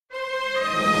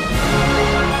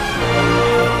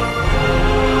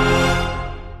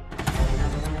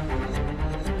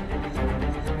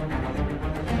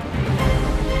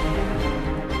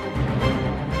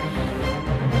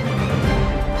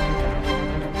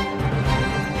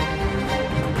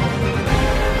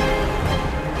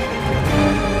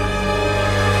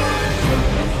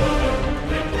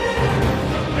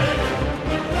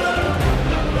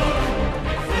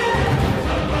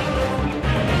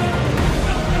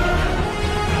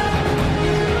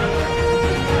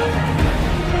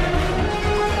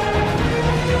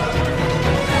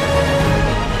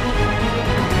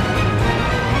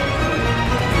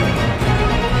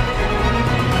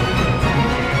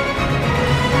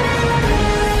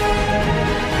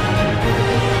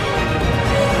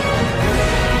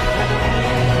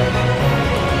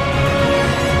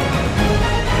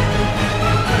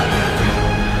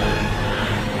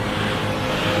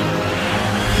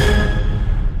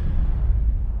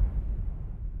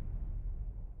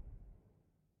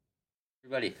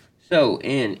Everybody. So,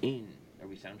 are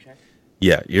we sound check?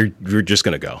 Yeah, you're just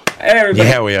gonna go. Hey, everybody.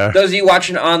 Yeah, we are. Those of you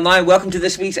watching online, welcome to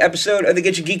this week's episode of the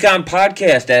Get Your Geek On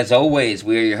podcast. As always,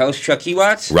 we are your hosts, Chuck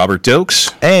Hewatts. Robert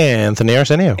Dokes. Anthony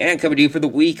Arsenio. And coming to you for the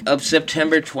week of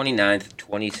September 29th,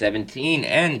 2017.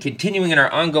 And continuing in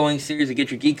our ongoing series of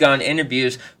Get Your Geek On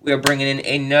interviews, we are bringing in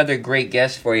another great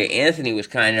guest for you. Anthony was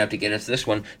kind enough to get us this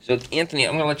one. So, Anthony,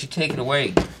 I'm going to let you take it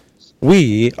away.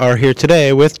 We are here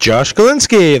today with Josh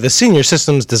Galinsky, the Senior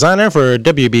Systems Designer for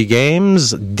WB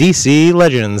Games DC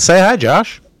Legends. Say hi,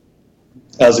 Josh.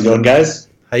 How's it going, guys?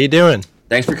 How you doing?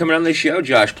 Thanks for coming on the show,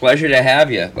 Josh. Pleasure to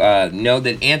have you. Know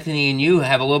that Anthony and you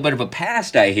have a little bit of a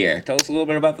past, I hear. Tell us a little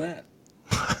bit about that.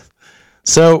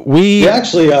 So we... Yeah,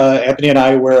 actually, Anthony and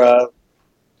I were...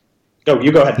 No,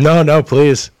 you go ahead. No,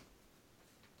 please.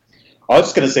 I was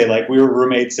just going to say, we were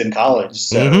roommates in college,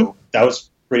 so that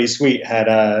was pretty sweet. Had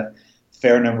a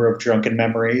fair number of drunken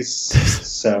memories.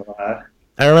 So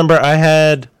I remember I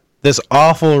had this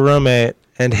awful roommate,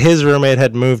 and his roommate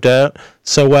had moved out.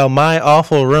 So while my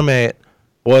awful roommate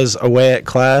was away at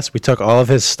class, we took all of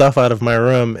his stuff out of my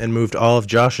room and moved all of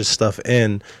Josh's stuff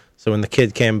in. So when the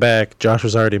kid came back, Josh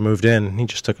was already moved in, and he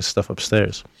just took his stuff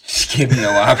upstairs. Just give me no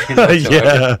option whatsoever.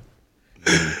 Yeah.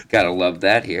 Gotta love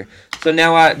that here. So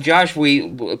now, Josh,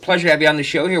 pleasure to have you on the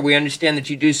show here. We understand that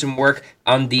you do some work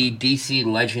on the DC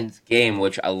Legends game,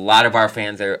 which a lot of our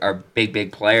fans are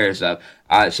big players of.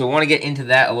 So we want to get into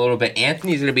that a little bit.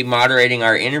 Anthony's going to be moderating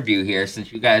our interview here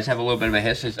since you guys have a little bit of a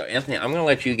history. So, Anthony, I'm going to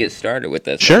let you get started with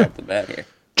this. Sure. Right off the bat here.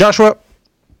 Joshua,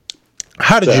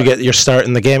 how did you get your start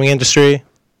in the gaming industry?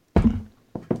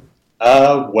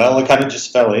 Well, I kind of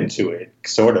just fell into it,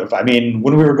 sort of. I mean,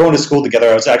 when we were going to school together,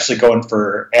 I was actually going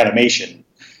for animation,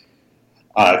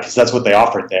 because that's what they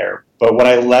offered there. But when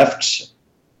I left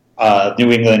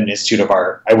New England Institute of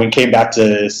Art, I came back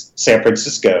to San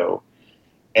Francisco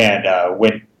and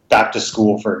went back to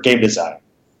school for game design.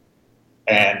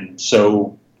 And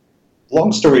so,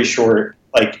 long story short,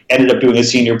 ended up doing a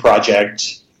senior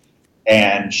project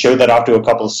and showed that off to a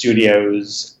couple of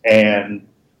studios, and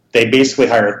they basically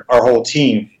hired our whole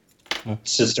team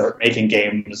to start making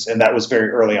games, and that was very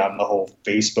early on the whole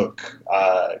Facebook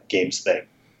games thing.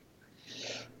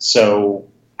 So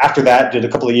after that, did a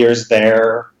couple of years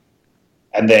there,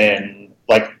 and then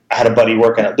I had a buddy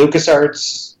working at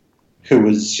LucasArts who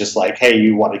was just like, "Hey,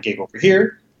 you want a gig over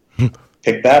here?"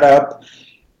 Picked that up,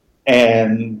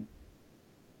 and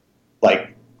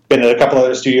been at a couple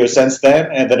other studios since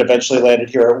then, and then eventually landed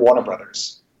here at Warner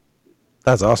Brothers.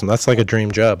 That's awesome. That's like a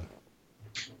dream job.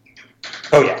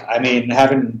 Oh, yeah. I mean,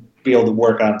 having been able to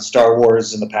work on Star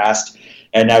Wars in the past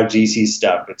and now DC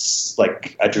stuff, it's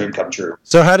like a dream come true.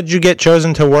 So how did you get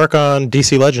chosen to work on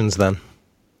DC Legends then?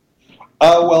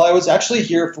 Well, I was actually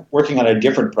here working on a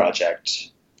different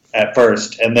project at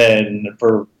first, and then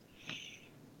for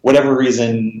whatever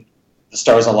reason, the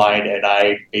stars aligned, and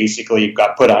I basically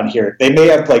got put on here. They may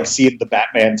have seen the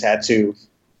Batman tattoo,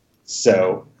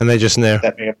 so... And they just knew.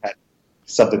 That may have had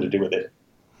something to do with it.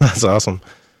 That's awesome.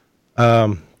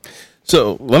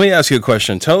 So let me ask you a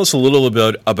question. Tell us a little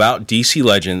bit about DC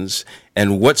Legends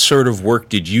and what sort of work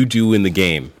did you do in the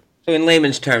game? So in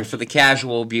layman's terms, for the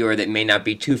casual viewer that may not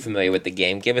be too familiar with the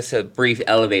game, give us a brief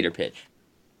elevator pitch.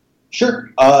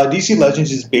 Sure. DC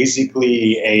Legends is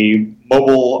basically a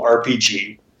mobile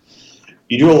RPG.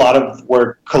 You do a lot of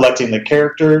work collecting the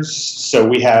characters, so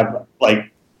we have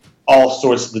all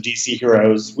sorts of the DC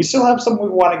heroes. We still have some we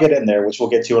want to get in there, which we'll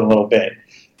get to in a little bit.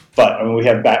 But we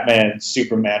have Batman,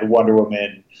 Superman, Wonder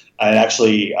Woman, and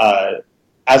actually,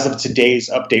 as of today's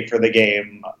update for the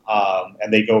game,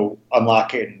 and they go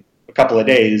unlock in a couple of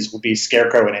days, will be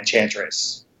Scarecrow and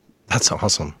Enchantress. That's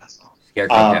awesome.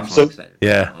 Scarecrow definitely excited.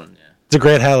 Yeah. It's a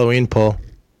great Halloween pull.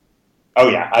 Oh,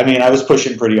 yeah. I mean, I was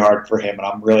pushing pretty hard for him, and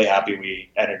I'm really happy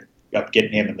we ended up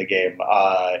getting him in the game.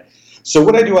 So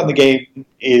what I do on the game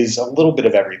is a little bit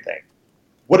of everything.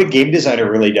 What a game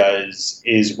designer really does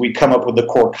is we come up with the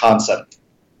core concept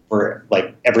for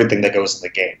everything that goes in the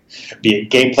game, be it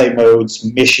gameplay modes,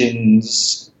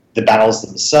 missions, the battles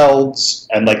themselves,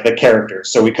 and the characters.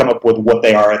 So we come up with what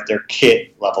they are at their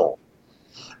kit level.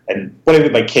 And what I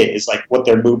mean by kit is what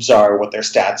their moves are, what their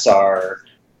stats are,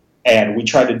 and we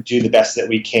try to do the best that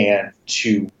we can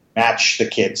to match the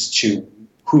kids to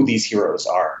who these heroes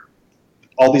are.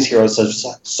 All these heroes have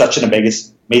such an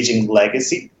amazing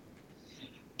legacy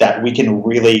that we can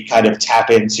really kind of tap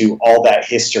into all that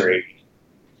history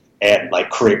and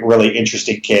create really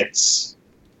interesting kits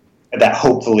that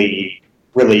hopefully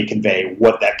really convey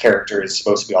what that character is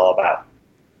supposed to be all about.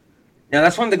 Now,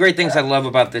 that's one of the great things I love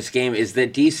about this game is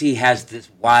that DC has this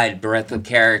wide breadth of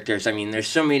characters. I mean, there's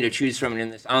so many to choose from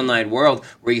in this online world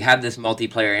where you have this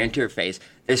multiplayer interface.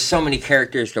 There's so many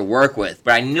characters to work with,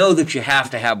 but I know that you have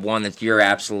to have one that's your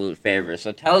absolute favorite.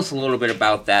 So tell us a little bit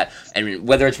about that, and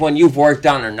whether it's one you've worked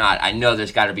on or not, I know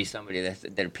there's got to be somebody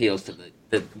that appeals to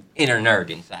the inner nerd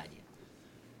inside you.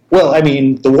 Well, I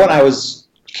mean, the one I was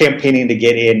campaigning to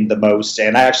get in the most,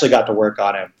 and I actually got to work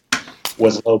on him,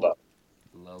 was Lobo.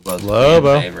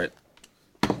 Lobo. Favorite.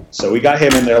 So we got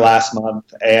him in there last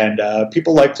month, and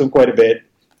people liked him quite a bit.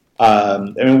 I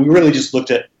mean, we really just looked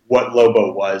at what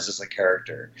Lobo was as a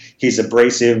character. He's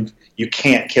abrasive. You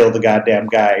can't kill the goddamn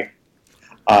guy.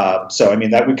 So, I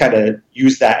mean, that we kind of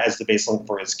use that as the baseline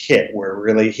for his kit, where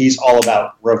really he's all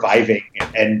about reviving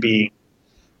and being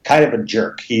kind of a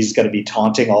jerk. He's going to be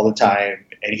taunting all the time,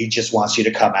 and he just wants you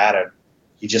to come at him.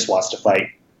 He just wants to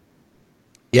fight.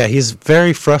 Yeah, he's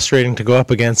very frustrating to go up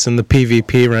against in the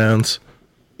PvP rounds.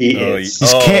 He is. You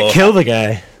just can't kill the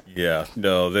guy. Yeah,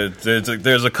 no,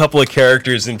 there's a couple of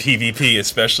characters in PvP,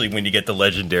 especially when you get the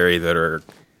legendary, that are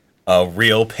a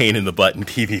real pain in the butt in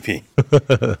PvP.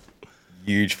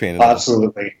 Huge pain in the butt.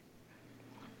 Absolutely.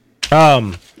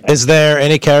 Is there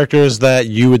any characters that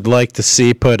you would like to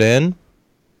see put in?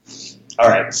 All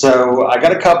right, so I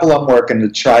got a couple I'm working to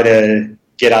try to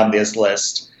get on this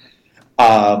list.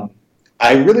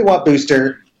 I really want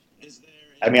Booster.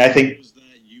 I mean, I think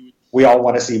we all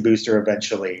want to see Booster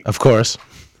eventually. Of course.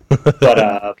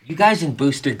 But you guys in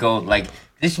Booster Gold, like,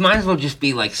 this might as well just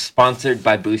be, like, sponsored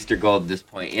by Booster Gold at this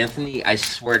point. Anthony, I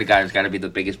swear to God, has got to be the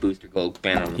biggest Booster Gold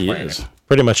fan on the planet. Is.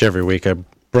 Pretty much every week I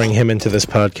bring him into this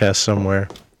podcast somewhere.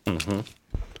 Mm-hmm.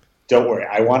 Don't worry,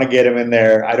 I want to get him in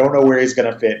there. I don't know where he's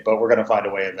going to fit, but we're going to find a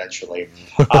way eventually.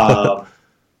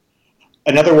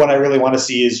 Another one I really want to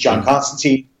see is John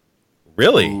Constantine.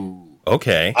 Really?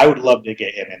 Okay. I would love to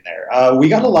get him in there. We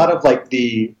got a lot of, like,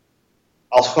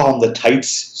 I'll call them the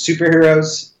tights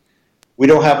superheroes. We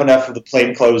don't have enough of the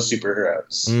plainclothes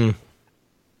superheroes.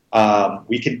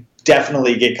 We could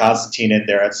definitely get Constantine in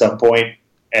there at some point,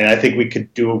 and I think we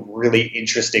could do really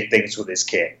interesting things with his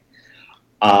kit.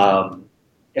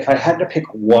 If I had to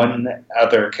pick one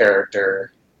other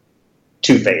character,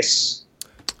 Two-Face.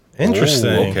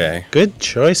 Interesting. Ooh, okay. Good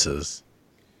choices.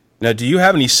 Now, do you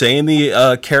have any say in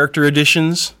the character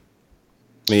additions?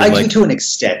 I do to an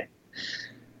extent.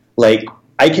 Like,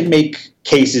 I can make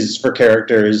cases for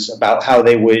characters about how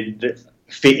they would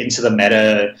fit into the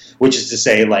meta, which is to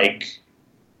say, like,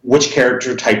 which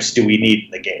character types do we need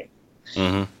in the game?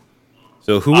 Mm-hmm.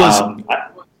 So who was...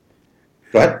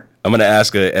 go ahead. I'm going to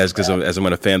ask, as I'm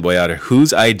going to fanboy out here,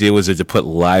 whose idea was it to put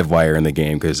Livewire in the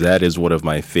game? Because that is one of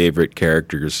my favorite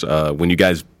characters. When you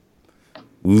guys...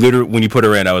 Literally, when you put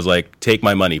her in, I was like, take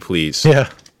my money, please. Yeah.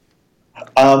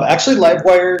 Actually,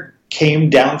 Livewire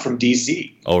came down from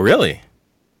DC. Oh, really?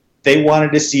 They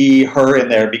wanted to see her in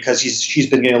there because she's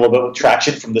been getting a little bit of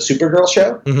traction from the Supergirl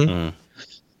show. Mm-hmm.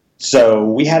 So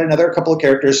we had another couple of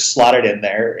characters slotted in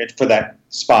there for that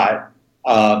spot.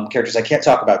 Characters I can't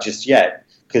talk about just yet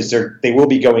because they will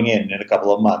be going in a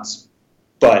couple of months.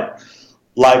 But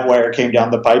Livewire came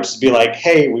down the pipes to be like,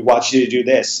 hey, we want you to do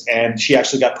this. And she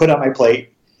actually got put on my plate.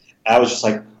 I was just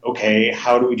like, okay,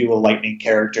 how do we do a Lightning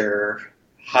character?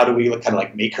 How do we kind of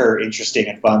like make her interesting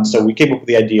and fun? So we came up with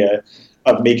the idea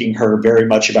of making her very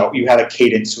much about, you have a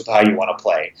cadence with how you want to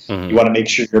play. Mm-hmm. You want to make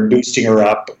sure you're boosting her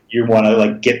up. You want to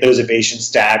like get those evasion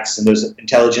stacks and those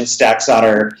intelligence stacks on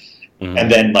her,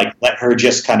 and then like let her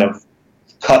just kind of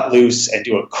cut loose and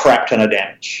do a crap ton of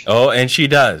damage. Oh, and she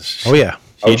does. Oh, yeah.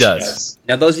 She does.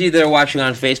 Now, those of you that are watching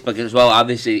on Facebook as well,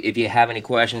 obviously, if you have any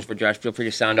questions for Josh, feel free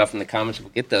to sound off in the comments.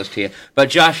 We'll get those to you. But,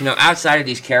 Josh, outside of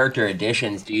these character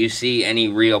additions, do you see any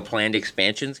real planned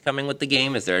expansions coming with the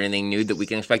game? Is there anything new that we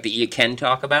can expect that you can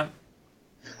talk about?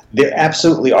 There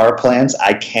absolutely are plans.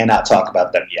 I cannot talk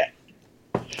about them yet.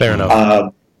 Fair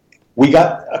enough. We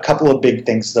got a couple of big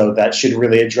things, though, that should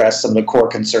really address some of the core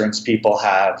concerns people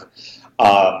have.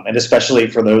 And especially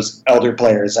for those elder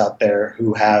players out there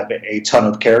who have a ton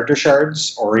of character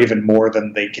shards, or even more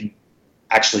than they can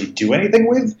actually do anything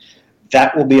with,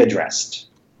 that will be addressed.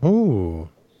 Ooh.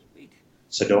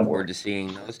 So don't worry to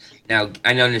seeing those. Now,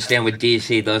 I understand with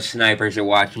DC, those snipers are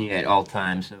watching you at all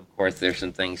times. So of course, there's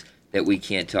some things that we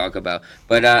can't talk about.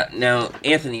 But now,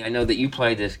 Anthony, I know that you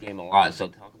play this game a lot, so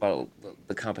talk about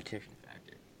the competition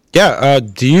factor. Yeah,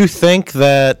 do you think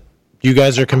that you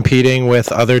guys are competing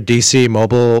with other DC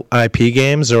mobile IP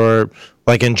games, or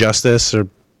like Injustice or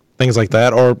things like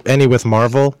that, or any with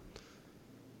Marvel?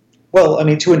 Well, I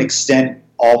mean, to an extent,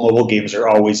 all mobile games are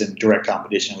always in direct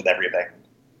competition with everything.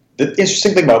 The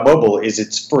interesting thing about mobile is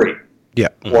it's free. Yeah.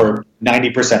 or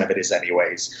 90% of it is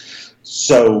anyways.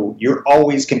 So you're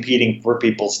always competing for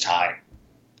people's time.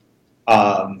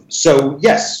 So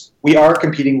yes, we are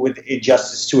competing with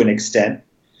Injustice to an extent.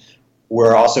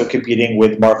 We're also competing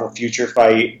with Marvel Future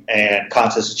Fight and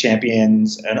Contest of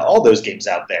Champions and all those games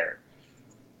out there.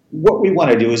 What we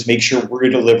want to do is make sure we're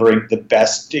delivering the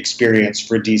best experience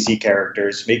for DC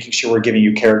characters, making sure we're giving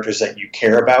you characters that you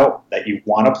care about, that you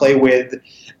want to play with,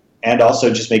 and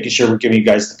also just making sure we're giving you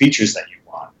guys the features that you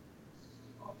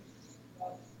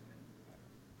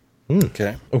want.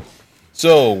 Okay.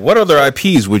 So, what other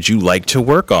IPs would you like to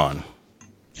work on?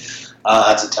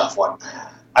 That's a tough one.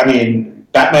 I mean,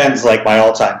 Batman's like my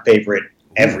all-time favorite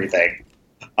everything.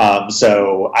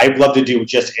 So I'd love to do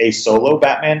just a solo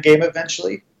Batman game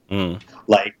eventually.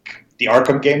 Like the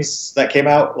Arkham games that came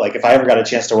out. Like if I ever got a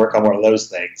chance to work on one of those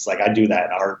things, like I'd do that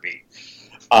in a heartbeat.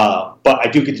 But I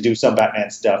do get to do some Batman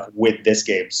stuff with this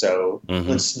game, so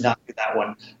let's not do that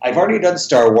one. I've already done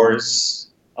Star Wars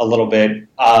a little bit.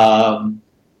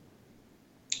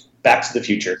 Back to the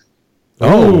Future.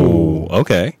 Oh,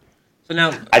 okay. So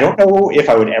now, I don't know if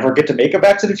I would ever get to make a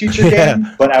Back to the Future game,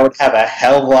 but I would have a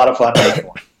hell of a lot of fun making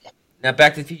one. now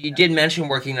Back to the Future, you did mention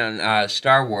working on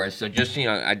Star Wars, so just,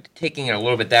 taking it a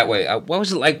little bit that way, what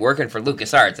was it like working for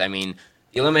LucasArts? I mean,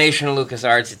 the elimination of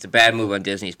LucasArts, it's a bad move on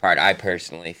Disney's part, I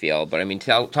personally feel. But, I mean,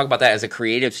 talk about that as a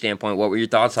creative standpoint. What were your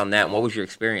thoughts on that, and what was your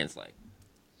experience like?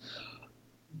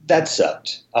 That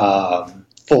sucked.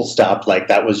 Full stop. Like,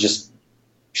 that was just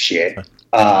shit.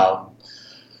 But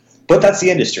that's the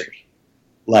industry.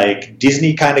 Like,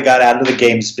 Disney kind of got out of the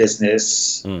games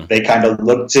business. They kind of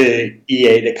looked to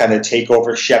EA to kind of take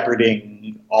over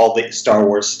shepherding all the Star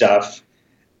Wars stuff.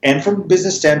 And from a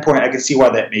business standpoint, I can see why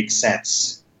that makes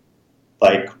sense.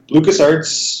 Like,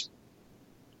 LucasArts,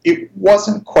 it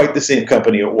wasn't quite the same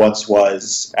company it once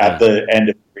was at the end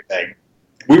of everything.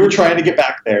 We were trying to get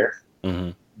back there,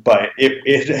 but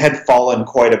it had fallen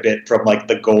quite a bit from, like,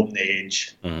 the golden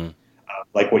age.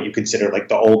 Like what you consider like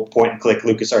the old point-and-click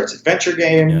LucasArts adventure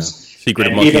games. Secret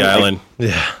of Monkey Island.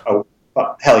 Oh,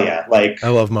 hell yeah. Like, I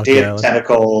love Monkey Day of Island. the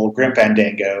Tentacle, Grim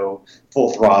Fandango,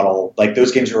 Full Throttle. Like,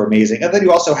 those games were amazing. And then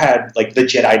you also had, like, the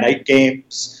Jedi Knight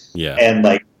games. And,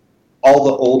 like, all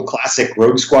the old classic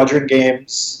Rogue Squadron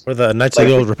games. Or the Knights of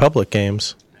the Old Republic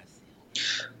games.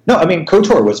 No, I mean,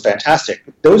 KOTOR was fantastic.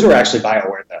 Those were actually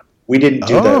BioWare, though. We didn't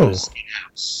do those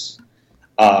in-house.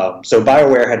 So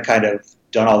BioWare had kind of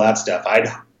done all that stuff. I'd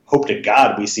hope to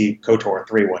God we see KOTOR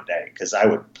 3 one day, because I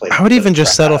would play. I would even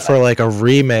just settle for like a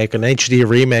remake, an HD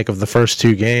remake of the first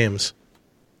two games.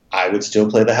 I would still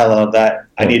play the hell out of that.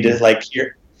 I need to like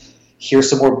hear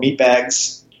some more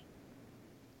meatbags.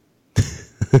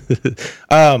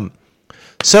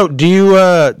 So do you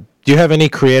have any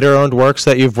creator-owned works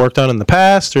that you've worked on in the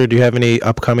past, or do you have any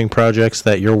upcoming projects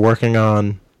that you're working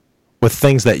on with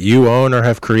things that you own or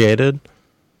have created?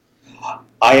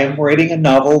 I am writing a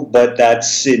novel, but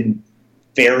that's in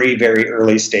very, very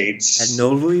early states. That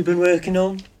novel you've been working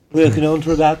on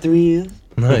for about 3 years.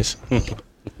 Nice.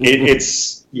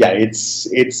 It's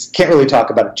can't really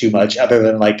talk about it too much, other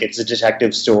than like it's a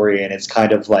detective story and it's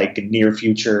kind of like near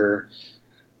future.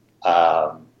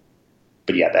 But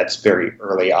yeah, that's very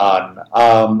early on.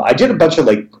 I did a bunch of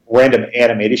like random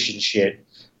animation shit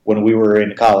when we were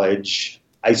in college.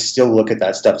 I still look at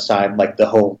that stuff time, like the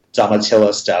whole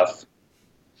Domatilla stuff.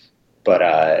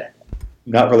 But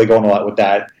not really going a lot with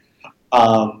that.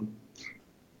 But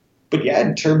yeah,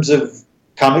 in terms of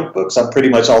comic books, I'm pretty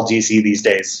much all DC these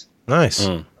days. Nice.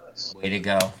 Way to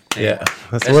go. Yeah.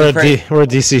 We're a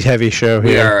DC heavy show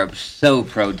here. We are a so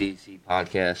pro DC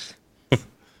podcast.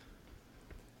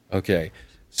 Okay.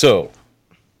 So,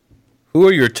 who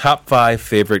are your top 5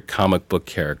 favorite comic book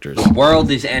characters? The world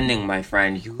is ending, my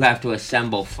friend. You have to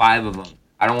assemble 5 of them.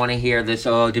 I don't want to hear this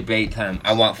debate time.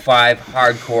 I want 5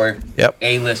 hardcore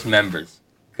A-list members.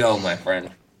 Go, my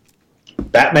friend.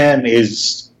 Batman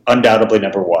is undoubtedly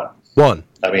number 1.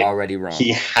 I mean, already wrong.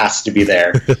 He has to be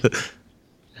there.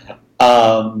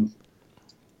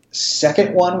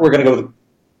 Second one, we're going to go with...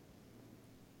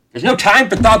 There's no time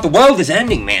for thought. The world is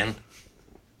ending, man.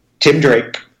 Tim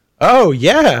Drake. Oh,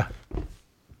 yeah.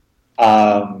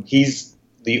 He's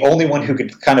the only one who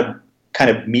could kind of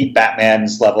meet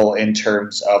Batman's level in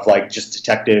terms of like just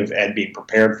detective and being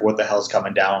prepared for what the hell's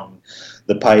coming down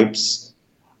the pipes.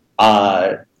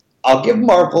 I'll give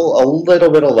Marvel a little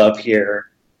bit of love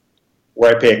here,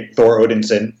 where I pick Thor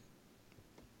Odinson.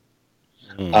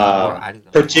 Thor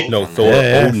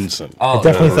Odinson. I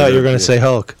definitely thought you were going to say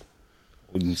Hulk.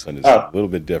 Odinson is a little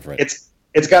bit different.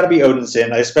 It's got to be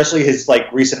Odinson, especially his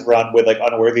like recent run with like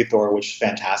Unworthy Thor, which is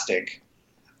fantastic.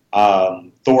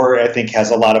 Thor, I think,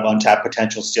 has a lot of untapped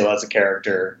potential still as a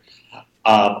character.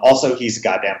 Also, he's a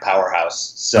goddamn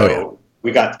powerhouse. So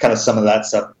we got kind of some of that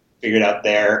stuff figured out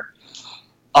there.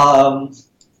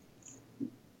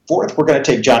 Fourth, we're going to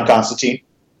take John Constantine.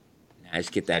 Nice,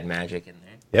 get that magic in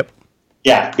there. Yep.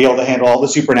 Yeah, be able to handle all the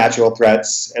supernatural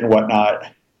threats and whatnot.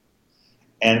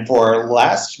 And for our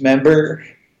last member,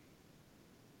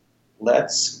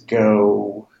 let's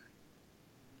go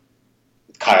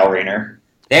with Kyle Rayner.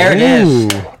 There it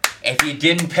is. Ooh. If you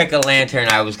didn't pick a lantern,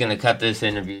 I was going to cut this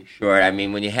interview short. I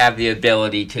mean, when you have the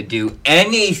ability to do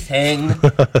anything,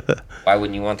 why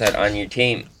wouldn't you want that on your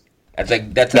team? That's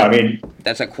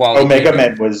a quality. Omega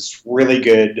Man was really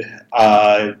good.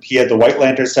 He had the White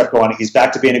Lantern stuff going. He's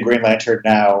back to being a Green Lantern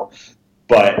now.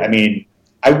 But I mean,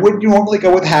 I would normally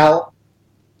go with Hal,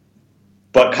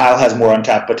 but Kyle has more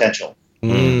untapped potential.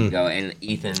 And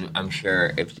Ethan, I'm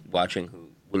sure, if watching, who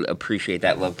will appreciate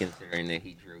that love, considering that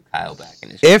he drew Kyle back in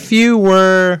his. If you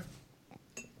were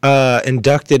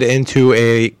inducted into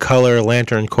a color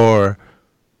Lantern Corps,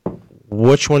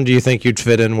 which one do you think you'd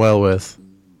fit in well with?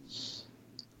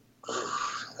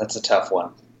 That's a tough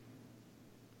one.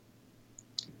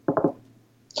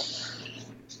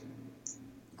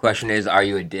 Question is, are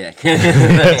you a dick?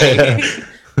 That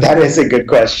is a good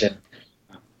question.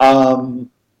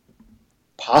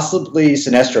 Possibly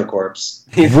Sinestro Corps.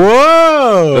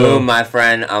 Whoa! Boom, my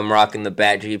friend. I'm rocking the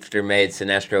Bat Jeepster made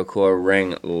Sinestro Core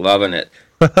ring. Loving it.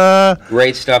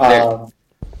 Great stuff there.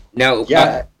 Now,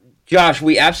 Josh,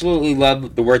 we absolutely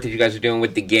love the work that you guys are doing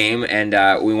with the game, and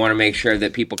we want to make sure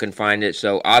that people can find it.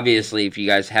 So, obviously, if you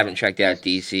guys haven't checked out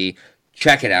DC,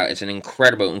 check it out. It's an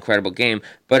incredible, incredible game.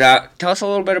 But tell us a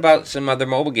little bit about some other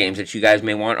mobile games that you guys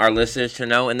may want our listeners to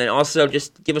know, and then also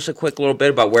just give us a quick little bit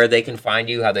about where they can find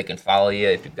you, how they can follow you,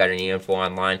 if you've got any info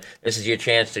online. This is your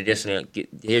chance to just,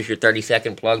 here's your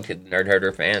 30-second plug to the Nerd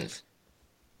Herder fans.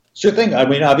 Sure thing. I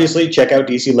mean, obviously, check out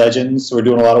DC Legends. We're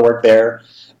doing a lot of work there.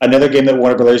 Another game that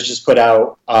Warner Brothers just put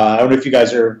out, I don't know if you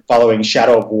guys are following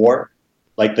Shadow of War,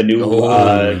 like the new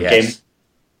game.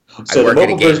 So the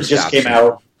mobile version just came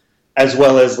out, as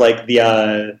well as like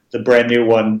the brand new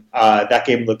one. That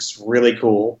game looks really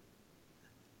cool.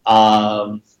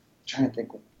 I'm trying to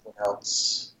think what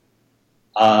else.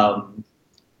 I'm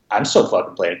still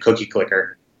fucking playing Cookie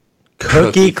Clicker.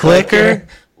 Cookie Clicker?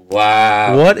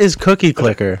 Wow. What is Cookie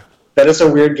Clicker? That is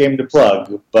a weird game to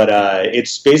plug, but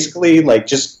it's basically like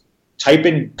just type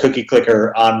in Cookie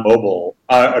Clicker on mobile,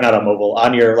 or not on mobile,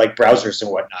 on your like browsers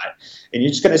and whatnot, and you're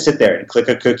just gonna sit there and click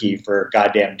a cookie for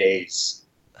goddamn days.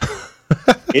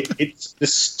 It's the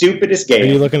stupidest game. Are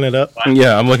you looking it up?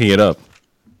 Yeah, I'm looking it up.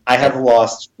 I have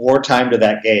lost more time to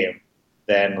that game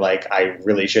than like I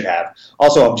really should have.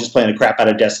 Also, I'm just playing the crap out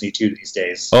of Destiny 2 these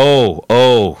days.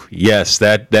 Oh, yes,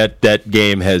 that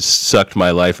game has sucked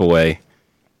my life away.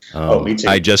 Me too.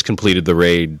 I just completed the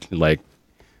raid. Like,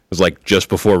 it was like just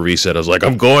before reset. I was like,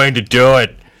 I'm going to do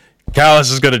it. Callus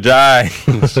is going to die.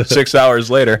 6 hours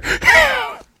later.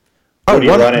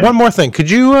 One more thing. Could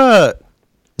you?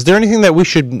 Is there anything that we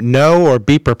should know or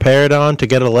be prepared on to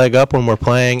get a leg up when we're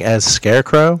playing as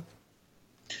Scarecrow?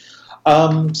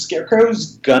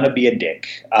 Scarecrow's gonna be a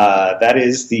dick. That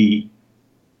is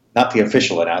not the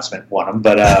official announcement, Wanham,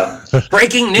 but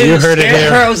breaking news: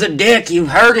 Scarecrow's a dick. You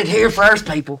heard it here first,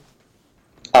 people.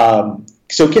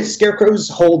 So Scarecrow's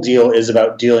whole deal is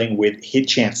about dealing with hit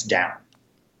chance down,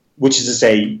 which is to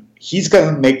say, he's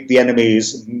going to make the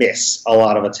enemies miss a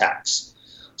lot of attacks.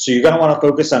 So you're going to want to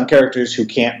focus on characters who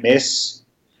can't miss.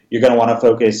 You're going to want to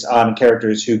focus on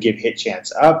characters who give hit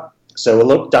chance up. So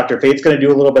look, Dr. Fate's going to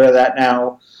do a little bit of that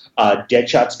now.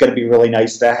 Deadshot's going to be really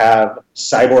nice to have.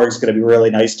 Cyborg's going to be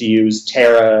really nice to use.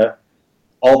 Terra,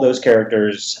 all those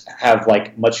characters have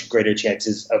like much greater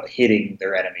chances of hitting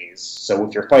their enemies. So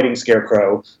if you're fighting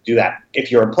Scarecrow, do that. If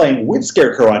you're playing with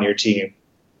Scarecrow on your team,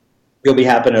 you'll be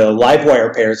having to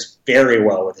Livewire pairs very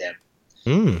well with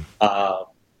him.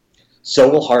 So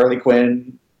will Harley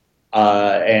Quinn,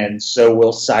 and so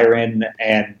will Siren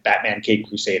and Batman Caped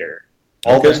Crusader.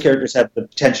 All those characters have the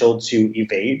potential to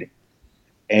evade,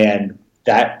 and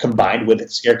that combined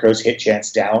with Scarecrow's hit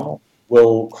chance down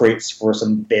will create for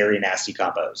some very nasty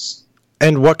combos.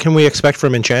 And what can we expect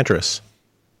from Enchantress?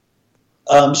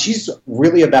 She's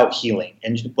really about healing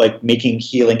and like making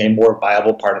healing a more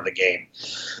viable part of the game.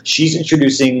 She's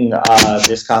introducing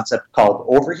this concept called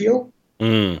Overheal.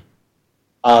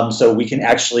 So we can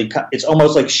actually, it's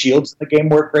almost like shields in the game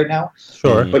work right now.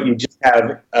 Sure. But you just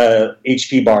have a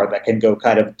HP bar that can go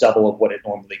kind of double of what it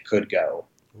normally could go.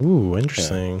 Ooh,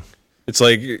 interesting. Yeah. It's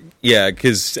like, yeah,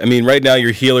 because, I mean, right now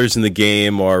your healers in the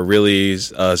game are really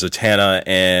Zatanna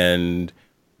and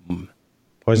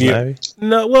Poison Ivy?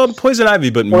 No, well, Poison Ivy,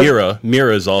 but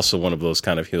Mira is also one of those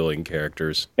kind of healing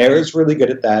characters. Mira's really good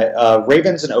at that.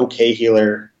 Raven's an okay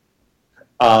healer.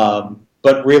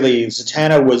 But really,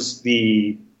 Zatanna was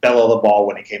the belle of the ball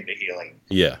when it came to healing.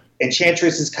 Yeah.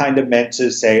 Enchantress is kind of meant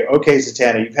to say, okay,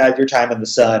 Zatanna, you've had your time in the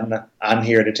sun. I'm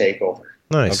here to take over.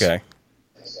 Nice. Okay.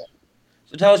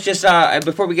 So tell us just,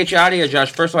 before we get you out of here,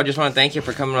 Josh, first of all, I just want to thank you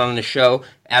for coming on the show.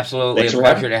 Absolutely Thanks a for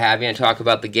pleasure having to have you and talk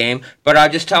about the game.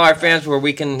 But just tell our fans where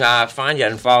we can find you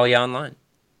and follow you online.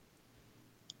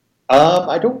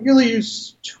 I don't really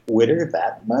use Twitter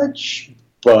that much,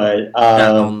 but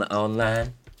Not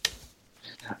online.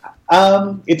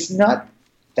 It's not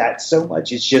that so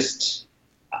much. It's just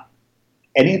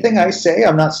anything I say,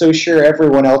 I'm not so sure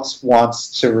everyone else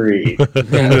wants to read.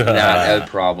 Not a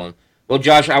problem. Well,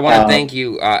 Josh, I want to thank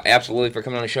you absolutely for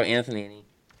coming on the show. Anthony, any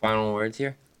final words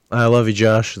here? I love you,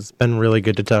 Josh. It's been really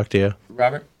good to talk to you.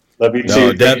 Robert? Love you too. No, Thank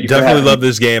you for definitely having love me.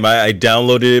 this game. I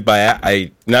downloaded it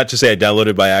I not to say I downloaded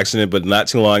it by accident, but not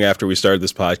too long after we started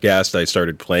this podcast, I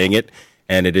started playing it,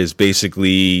 and it has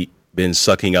basically been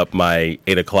sucking up my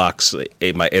 8 o'clock.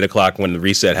 My 8 o'clock when the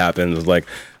reset happened was like,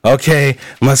 okay,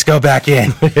 let's go back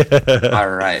in. All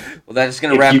right. Well, that's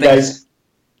going to If wrap you things. guys,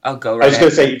 I'll go I right was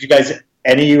going to ahead. say, if you guys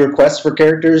any requests for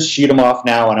characters, shoot them off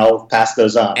now, and I'll pass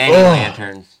those on. Any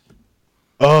lanterns.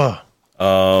 Oh,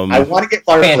 I want to get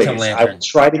Phantom Larfleeze. Lantern. I will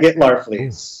try to get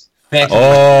Larfleeze. Phantom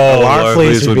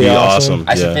Larfleeze would be awesome.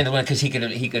 I said Yeah. Phantom because he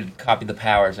could copy the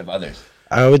powers of others.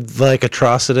 I would like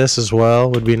Atrocitus as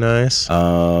well. Would be nice.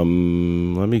 Let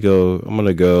me go. I'm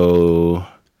gonna go.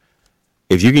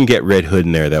 If you can get Red Hood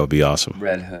in there, that would be awesome.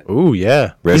 Red Hood. Ooh,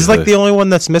 yeah. Red He's like Hood. the only one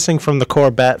that's missing from the core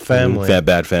Bat family. Fat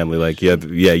Bat family, like yeah.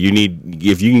 You need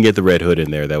if you can get the Red Hood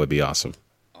in there, that would be awesome.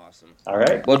 Awesome. All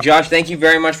right. Well, Josh, thank you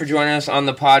very much for joining us on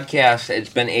the podcast. It's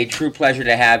been a true pleasure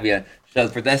to have you. So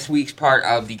for this week's part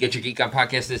of the Get Your Geek On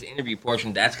podcast, this interview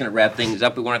portion, that's going to wrap things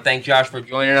up. We want to thank Josh for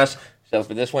joining us. So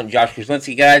for this one, Josh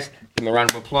Kraslinski, guys, give him a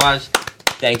round of applause.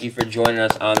 Thank you for joining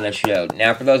us on the show.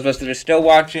 Now, for those of us that are still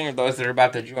watching or those that are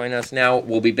about to join us now,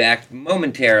 we'll be back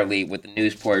momentarily with the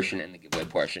news portion and the giveaway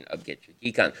portion of Get Your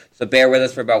Geek On. So bear with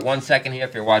us for about 1 second here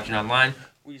if you're watching online.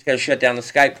 We just got to shut down the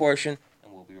Skype portion,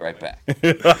 and we'll be right back.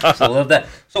 So I love that.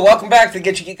 So welcome back to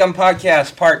Get Your Geek On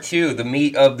podcast, part 2, the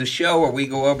meat of the show where we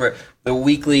go over the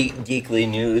weekly geekly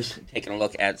news, taking a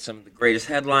look at some of the greatest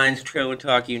headlines, trailer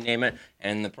talk, you name it,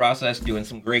 and in the process doing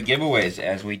some great giveaways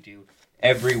as we do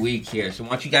every week here. So I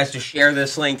want you guys to share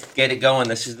this link, get it going.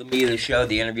 This is the meat of the show.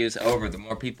 The interview is over. The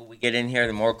more people we get in here,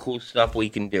 the more cool stuff we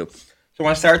can do. So I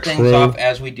want to start things True. off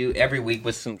as we do every week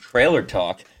with some trailer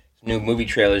talk. New movie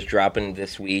trailers dropping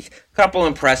this week. Couple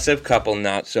impressive, couple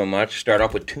not so much. Start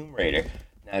off with Tomb Raider.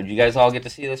 Now, did you guys all get to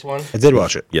see this one? I did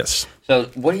watch it. Yes. So,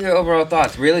 what are your overall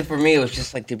thoughts? Really, for me, it was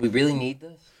just like, did we really need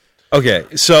this? Okay,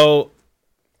 so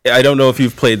I don't know if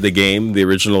you've played the game, the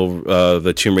original,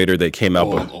 the Tomb Raider that came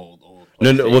out. Old.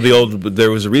 No, well, the old.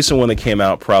 There was a recent one that came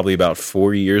out probably about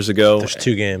 4 years ago. There's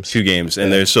 2 games. 2 games,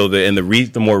 and there's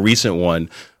the more recent one,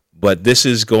 but this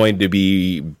is going to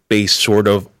be based sort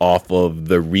of off of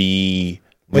the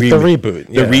the reboot.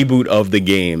 the reboot of the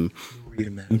game.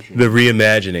 The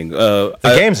reimagining. The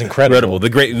game's incredible. The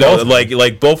great, no,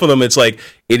 like both of them. It's like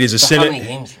it is a So how many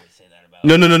games can we say that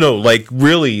about? No. Like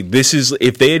really, this is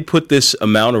if they had put this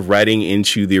amount of writing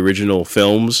into the original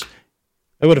films,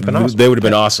 It would have been awesome. they would have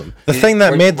been awesome. The thing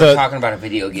that We're made talking about a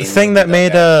video game. the thing that movie,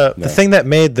 made though, guys. the thing that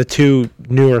made the 2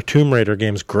 newer Tomb Raider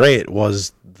games great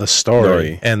was the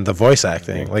story and the voice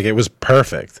acting. Like it was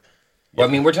perfect. Well, I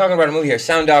mean, we're talking about a movie here.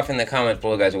 Sound off in the comments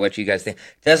below, guys, of what you guys think.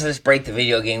 Does this break the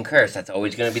video game curse? That's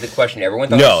always going to be the question. Everyone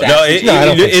thought No, Assassin's I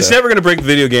don't think it's so. never going to break the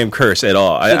video game curse at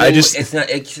all. So I then just it's not.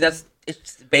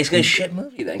 It's basically a shit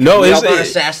movie. Then No, we all it's- thought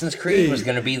Assassin's Creed was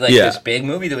going to be like Yeah. this big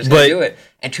movie that was going But- to do it.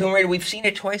 And Tomb Raider, we've seen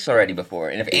it twice already before.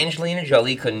 And if Angelina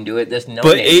Jolie couldn't do it, there's no.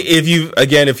 But name.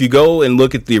 if you go and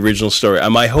look at the original story,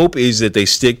 my hope is that they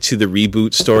stick to the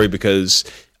reboot story because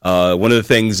one of the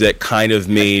things that kind of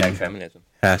made Hashtag feminism.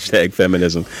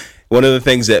 #feminism. One of the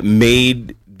things that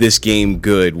made this game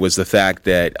good was the fact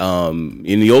that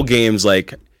in the old games,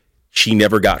 like she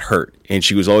never got hurt, and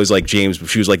she was always like James.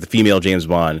 She was like the female James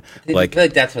Bond. I Like feel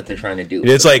like that's what they're trying to do.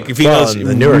 it's like females. in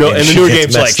the newer no, games, in the she newer gets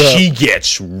games, like messed up. she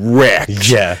gets wrecked.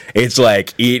 Yeah. It's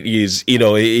like it is.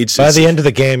 It's By the end of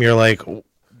the game, you're like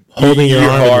holding your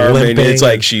arm and limping. it's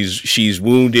like she's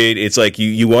wounded. It's like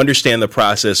you understand the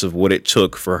process of what it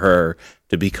took for her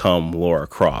to become Lara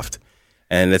Croft.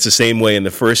 And it's the same way in the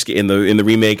first in the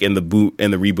remake and the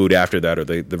reboot after that, or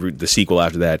the sequel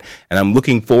after that. And I'm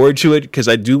looking forward to it because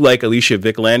I do like Alicia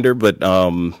Vikander, but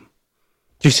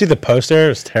Do you see the poster? It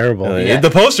was terrible. Yeah.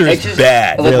 The poster is It's just-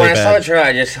 bad. Look, Really when I saw bad. the trailer,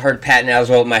 I just heard Patton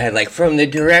Oswalt in my head, like, from the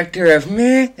director of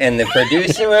Meh and the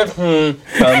producer of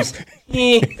comes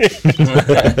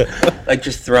like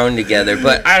just thrown together.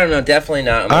 But I don't know, definitely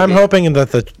not. I'm hoping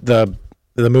that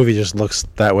the movie just looks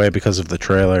that way because of the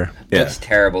trailer. It looks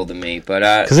terrible to me.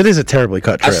 But Because it is a terribly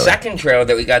cut a trailer. second trailer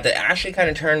that we got that actually kind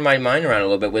of turned my mind around a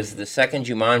little bit was the second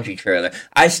Jumanji trailer.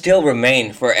 I still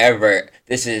remain forever.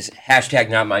 This is hashtag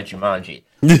not my Jumanji.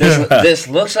 This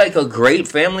looks like a great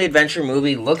family adventure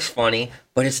movie. Looks funny,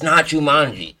 but it's not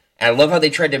Jumanji. And I love how they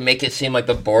tried to make it seem like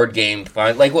the board game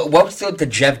find like what was the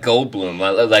Jeff Goldblum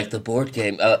like the board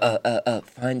game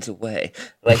finds a way.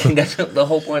 Like that's the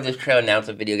whole point of this trailer. Now it's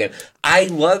a video game. I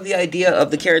love the idea of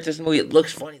the characters in the movie. It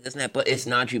looks funny, doesn't it? But it's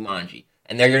not Jumanji.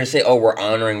 And they're going to say, oh, we're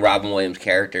honoring Robin Williams'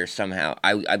 character somehow.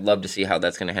 I'd love to see how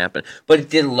that's going to happen. But it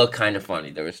did look kind of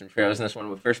funny. There were some trailers in this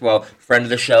one. First of all, friend of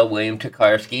the show, William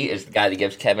Tokarski, is the guy that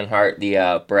gives Kevin Hart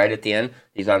the bread at the end.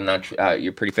 He's on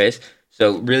Your Pretty Face.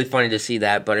 So really funny to see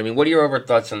that. But, I mean, what are your overall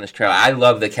thoughts on this trailer? I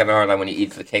love the Kevin Hart line when he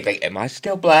eats the cake. Like, am I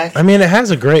still black? I mean, it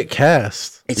has a great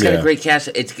cast. It's got a great cast.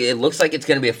 It looks like it's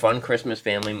going to be a fun Christmas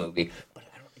family movie. But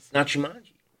it's not Jumanji.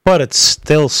 But it's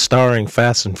still starring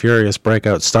Fast and Furious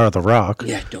breakout star The Rock.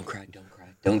 Yeah, don't cry.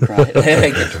 Don't cry. Like,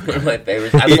 it's one of my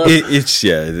favorites. I love It's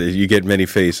you get many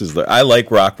faces. I like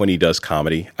Rock when he does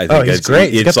comedy. I think he's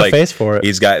great. He's got the face for it.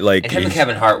 He's got like and him and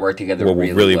Kevin Hart work together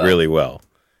really well.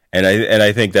 And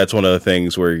I think that's one of the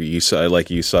things where you saw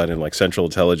it in like Central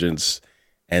Intelligence,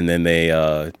 and then they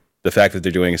the fact that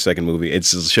they're doing a second movie, it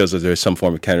shows that there's some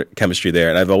form of chemistry there.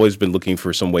 And I've always been looking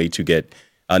for some way to get.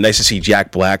 Nice to see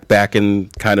Jack Black back in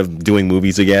kind of doing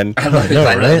movies again.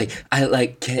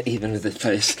 I can't even with his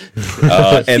face.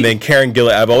 And then Karen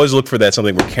Gillan. I've always looked for that,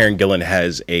 something where Karen Gillan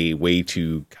has a way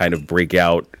to kind of break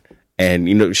out.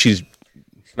 And, she's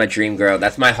my dream girl.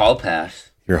 That's my hall pass.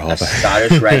 Your hall pass.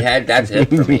 Scottish redhead. That's it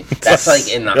for me. That's like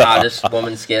in the hottest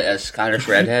woman skin, a Scottish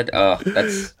redhead. Oh,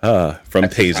 that's from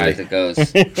that's Paisley. As it goes.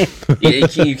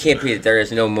 you can't beat it. There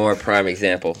is no more prime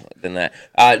example than that.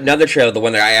 Another trailer, the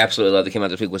one that I absolutely love that came out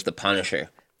this week was The Punisher.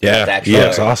 Yeah, that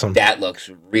looks awesome. That looks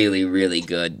really, really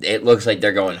good. It looks like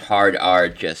they're going hard R,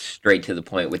 just straight to the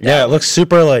point with that. Yeah, it looks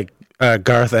super like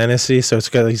Garth Ennis-y, so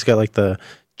he's got like the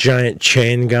giant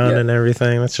chain gun and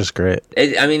everything. That's just great.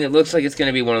 It looks like it's going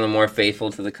to be one of the more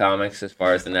faithful to the comics as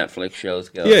far as the Netflix shows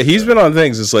go. Yeah, he's been on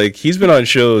things. It's like he's been on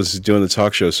shows doing the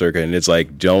talk show circuit, and it's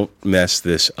like, don't mess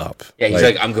this up. Yeah, he's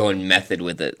like I'm going method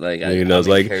with it. Like it's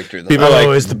like people are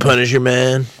always the Punisher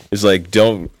man. It's like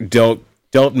don't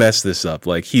mess this up.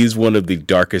 Like he's one of the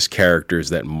darkest characters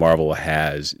that Marvel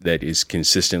has. That is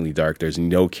consistently dark. There's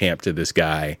no camp to this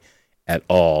guy at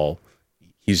all.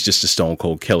 He's just a stone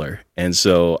cold killer. And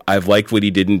so I've liked what he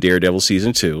did in Daredevil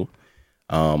season 2.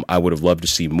 I would have loved to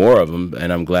see more of him,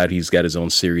 and I'm glad he's got his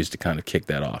own series to kind of kick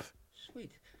that off.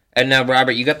 Sweet. And now,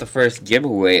 Robert, you got the first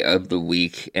giveaway of the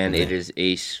week, and it is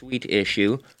a sweet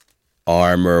issue.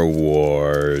 Armor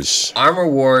Wars. Armor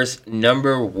Wars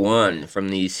 #1 from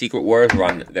the Secret Wars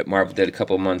run that Marvel did a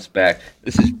couple months back.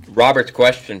 This is Robert's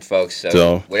question, folks.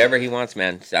 So whatever he wants,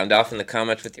 man. Sound off in the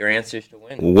comments with your answers to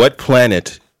win. What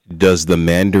planet does the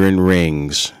Mandarin's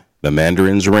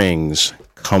rings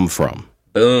come from?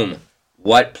 Boom.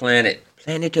 What planet?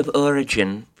 Planet of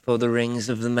origin for the rings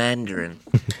of the Mandarin.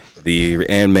 The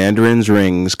Mandarin's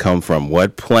rings come from.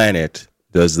 What planet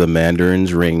does the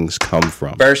Mandarin's rings come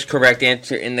from? First correct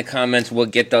answer in the comments. We'll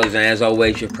get those. And as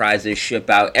always, your prizes ship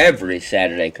out every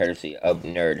Saturday, courtesy of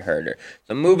Nerd Herder.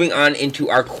 So moving on into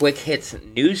our quick hits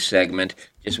news segment,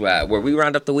 just where we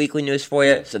round up the weekly news for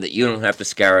you so that you don't have to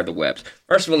scour the webs.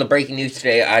 First of all, the breaking news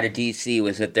today out of DC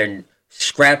was that they're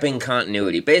scrapping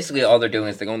continuity. Basically, all they're doing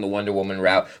is they're going the Wonder Woman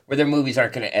route, where their movies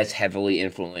aren't going to as heavily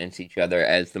influence each other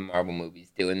as the Marvel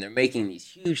movies do, and they're making these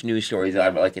huge news stories out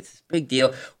of it like it's this big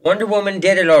deal. Wonder Woman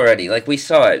did it already. Like, we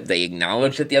saw it. They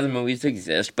acknowledge that the other movies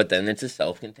exist, but then it's a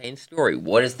self-contained story.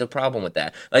 What is the problem with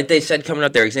that? Like they said coming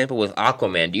up, their example was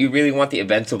Aquaman. Do you really want the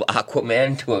events of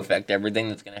Aquaman to affect everything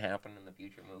that's going to happen in the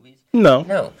future movies? No.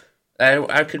 No.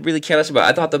 I could really care less about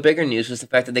it. I thought the bigger news was the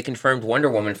fact that they confirmed Wonder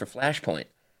Woman for Flashpoint.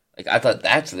 Like, I thought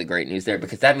that's the great news there,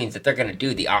 because that means that they're going to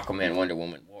do the Aquaman Wonder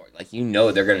Woman war. Like,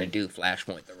 they're going to do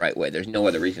Flashpoint the right way. There's no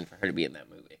other reason for her to be in that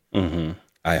movie. Mm-hmm.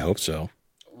 I hope so.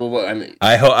 Well, I mean,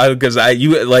 I hope, because I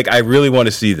really want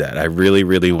to see that. I really,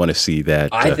 really want to see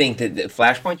that. I think that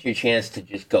Flashpoint's your chance to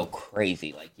just go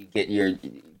crazy. Like, you get your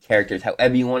characters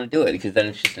however you want to do it, because then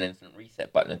it's just an instant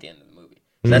reset button at the end of the movie.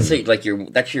 So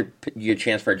that's your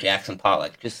chance for Jackson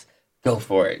Pollock. Just go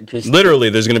for it. Just literally,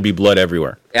 there's going to be blood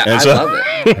everywhere. Yeah, I love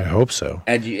it. I hope so.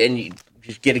 And you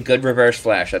just get a good reverse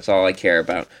Flash. That's all I care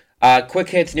about. Quick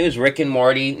hits news: Rick and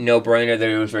Morty, no brainer that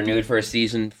it was renewed for a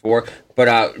season 4.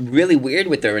 But really weird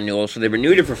with the renewal. So they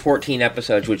renewed it for 14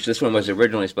 episodes, which this one was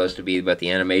originally supposed to be, but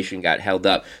the animation got held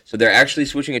up. So they're actually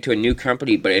switching it to a new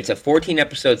company, but it's a 14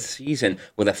 episode season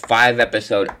with a 5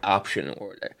 episode option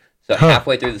order. So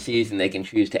halfway through the season, they can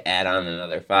choose to add on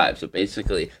another 5. So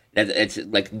basically, it's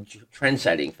like trend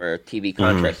setting for TV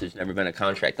contracts. There's never been a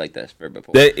contract like this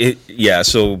before.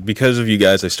 So because of you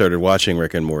guys, I started watching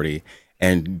Rick and Morty,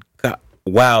 and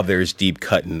wow, there's deep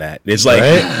cut in that. It's like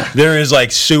there is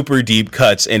like super deep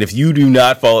cuts, and if you do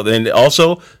not follow, then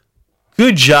also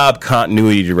good job,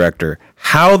 continuity director.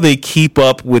 How they keep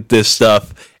up with this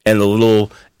stuff and the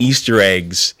little Easter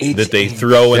eggs that they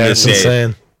throw in this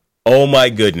insane. Oh my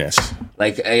goodness!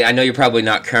 Like I know you're probably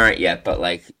not current yet, but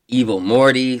like Evil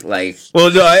Morty, like.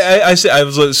 Well, no, I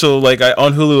was so like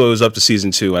on Hulu. I was up to season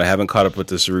 2, and I haven't caught up with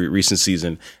this recent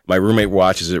season. My roommate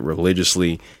watches it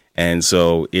religiously. And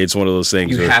so it's one of those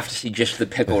things. You have to see just the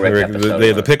Pickle Rick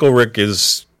episode. The Pickle Rick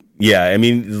is, I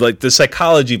mean, like the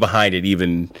psychology behind it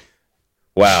even,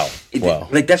 wow.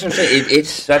 Like that's what I'm saying. It's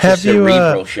such a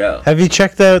cerebral show. Have you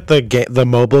checked out the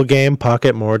mobile game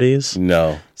Pocket Mortys?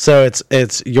 No. So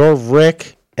it's your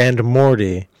Rick and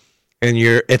Morty, and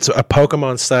it's a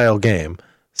Pokemon style game.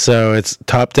 So it's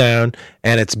top down,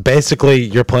 and it's basically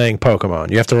you're playing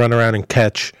Pokemon. You have to run around and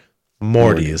catch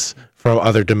Mortys from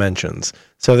other dimensions.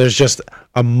 So there's just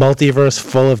a multiverse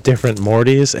full of different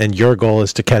Mortys, and your goal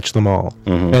is to catch them all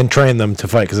and train them to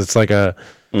fight, because it's like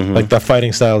like the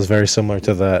fighting style is very similar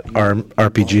to that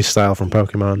RPG style from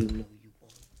Pokemon.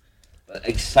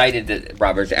 Excited that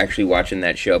Robert's actually watching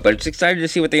that show, but it's excited to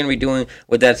see what they're going to be doing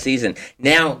with that season.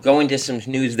 Now, going to some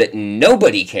news that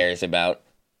nobody cares about.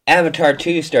 Avatar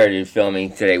 2 started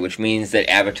filming today, which means that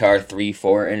Avatar 3,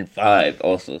 4, and 5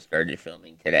 also started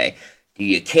filming today. Do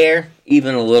you care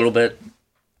even a little bit?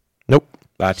 Nope.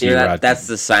 That's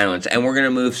the silence. And we're going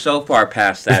to move so far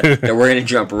past that that we're going to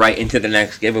jump right into the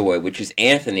next giveaway, which is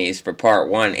Anthony's for part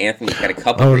 1. Anthony's got a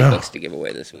couple books to give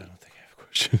away this week. I don't think I have a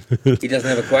question. He doesn't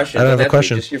have a question. I don't have a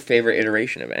question. Just your favorite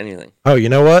iteration of anything. Oh, you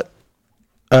know what?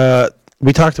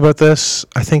 We talked about this,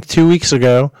 I think, 2 weeks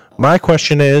ago. My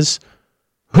question is,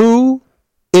 who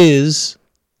is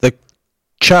the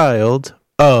child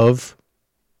of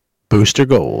Booster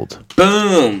Gold?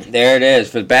 Boom! There it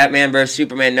is. For Batman vs.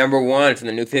 Superman #1 from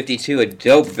the New 52, a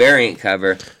dope variant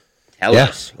cover. Tell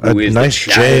us who is nice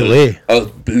the Jay child Lee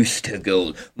of Booster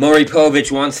Gold. Maury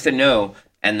Povich wants to know,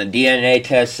 and the DNA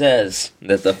test says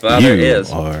that the father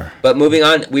is. But moving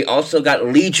on, we also got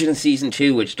Legion Season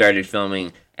 2, which started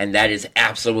filming, and that is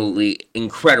absolutely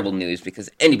incredible news because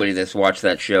anybody that's watched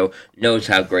that show knows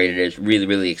how great it is. Really,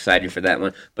 really excited for that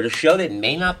one. But a show that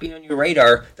may not be on your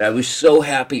radar that I was so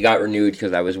happy got renewed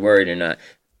because I was worried or not.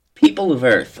 People of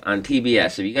Earth on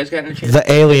TBS. Have you guys gotten a chance?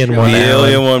 The alien one. The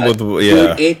alien one with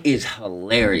Dude, it is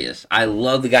hilarious. I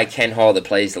love the guy Ken Hall that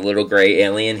plays the little gray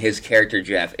alien. His character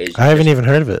Jeff is. I haven't even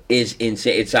heard of it. Is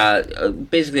insane. It's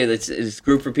basically it's a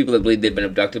group of people that believe they've been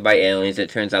abducted by aliens.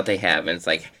 It turns out they have, and it's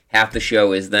like half the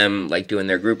show is them like doing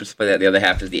their group split. The other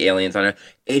half is the aliens on it.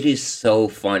 It is so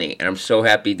funny, and I'm so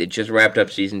happy that just wrapped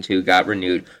up season 2, got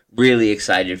renewed. Really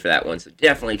excited for that one, so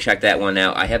definitely check that one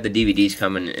out. I have the DVDs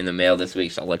coming in the mail this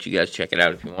week, so I'll let you guys check it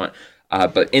out if you want.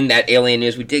 But in that alien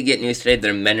news, we did get news today that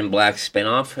a Men in Black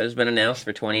spinoff has been announced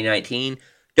for 2019.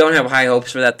 Don't have high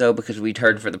hopes for that, though, because we'd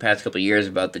heard for the past couple of years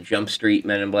about the Jump Street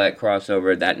Men in Black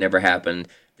crossover. That never happened.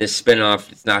 This spinoff,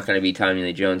 it's not going to be Tommy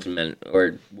Lee Jones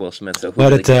or Will Smith, so who Let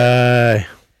really it die.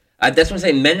 That's what I'm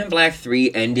saying. Men in Black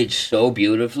 3 ended so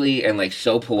beautifully and like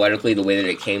so poetically the way that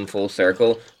it came full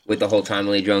circle with the whole Tommy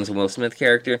Lee Jones and Will Smith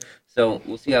character. So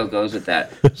we'll see how it goes with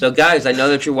that. So guys, I know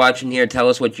that you're watching here. Tell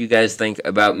us what you guys think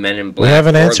about Men in Black. We have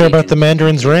an answer about the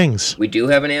Mandarin's rings. We do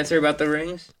have an answer about the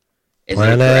rings? Is it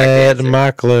a Leonard correct answer?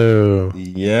 Maklu.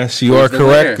 Yes, you Who's are the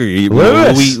correct.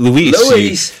 Luis.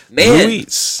 Luis, man,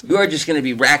 Luis. you are just going to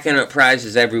be racking up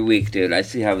prizes every week, dude. I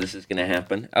see how this is going to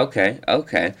happen. Okay.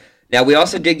 Now, we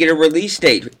also did get a release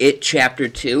date. It Chapter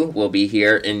 2 will be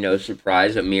here in no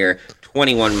surprise, a mere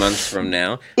 21 months from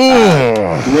now.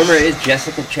 The rumor is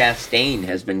Jessica Chastain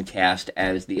has been cast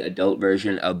as the adult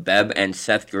version of Beb, and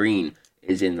Seth Green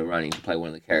is in the running to play one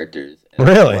of the characters.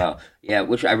 Really? Well, yeah,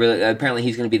 which I really... Apparently,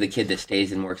 he's going to be the kid that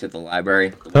stays and works at the library,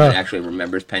 the one that actually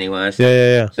remembers Pennywise.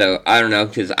 Yeah. So, I don't know,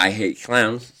 because I hate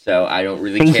clowns, so I don't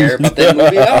really care about that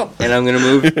movie at all. And I'm going to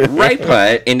move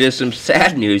right into some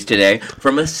sad news today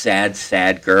from a sad,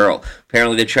 sad girl.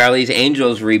 Apparently, the Charlie's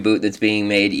Angels reboot that's being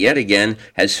made yet again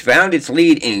has found its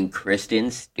lead in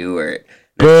Kristen Stewart.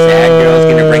 The sad girl's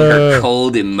going to bring her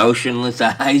cold, emotionless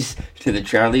eyes to the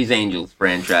Charlie's Angels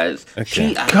franchise.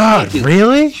 Okay. God,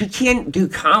 really? She can't do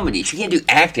comedy. She can't do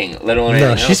acting, let alone No,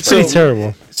 anything she's else. pretty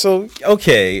terrible. So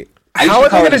okay, I used how to are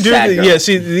call they her going to the do sad this?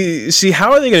 girl. Yeah, see,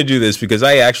 how are they going to do this? Because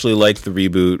I actually liked the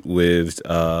reboot with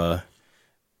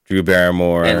Drew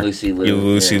Barrymore And Lucy Liu,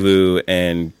 Liu,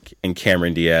 and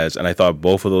Cameron Diaz, and I thought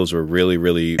both of those were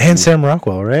really And Sam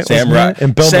Rockwell, right? Sam Wasn't it?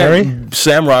 And Bill Murray.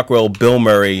 Sam Rockwell, Bill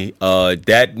Murray.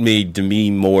 That made Demi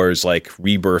Moore's like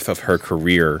rebirth of her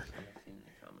career.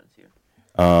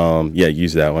 Yeah,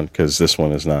 use that one because this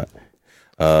one is not.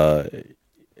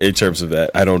 In terms of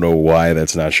that, I don't know why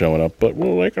that's not showing up, but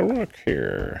we'll like a look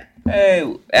here.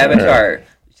 Hey, Avatar.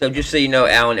 So just so you know,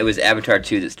 Alan, it was Avatar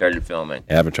 2 that started filming.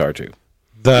 Avatar 2.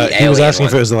 He was alien asking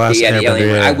if it one. was the last the Airbender. alien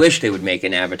one. Yeah. I wish they would make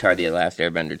an Avatar The Last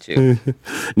Airbender 2.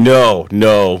 No.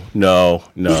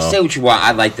 Say what you want.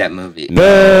 I like that movie. Boo!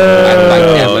 I like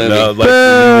that movie. No,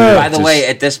 By the way,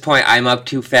 at this point, I'm up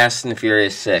to Fast and the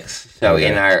Furious 6. So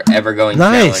in our ever-going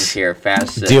Nice. challenge here,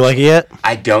 Fast 6. Do you like it yet?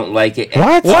 I don't like it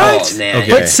What? at all, man.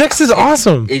 Okay. But 6 is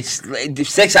awesome. It's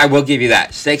 6. I will give you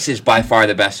that. 6 is by far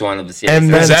the best one of the series.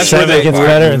 And then That's 7 where they- gets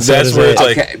better, and so that's does where 8. it's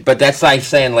like- Okay, but that's like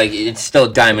saying like it's still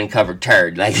diamond covered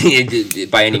turd. Like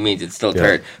by any means, it's still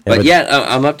turd. But but yeah,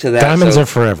 I'm up to that. diamonds so are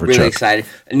forever, Really Chuck. excited.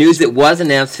 News that was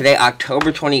announced today,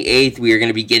 October 28th. We are going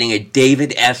to be getting a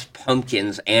David S.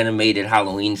 Pumpkins animated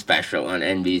Halloween special on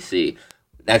NBC.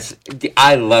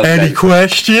 I love that.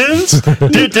 questions?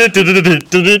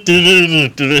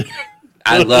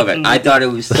 I love it. I thought it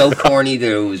was so corny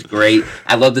that it was great.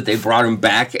 I love that they brought him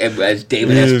back as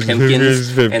David S.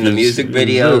 Pimpkins in the music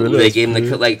video. They gave him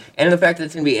the and the fact that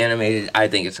it's going to be animated. I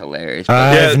think it's hilarious.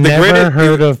 I've the never greatest-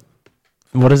 heard of.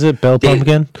 What is it? Bell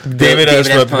Pumpkin? David S.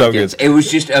 Pumpkins. It was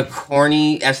just a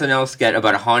corny SNL sketch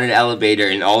about a haunted elevator,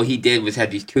 and all he did was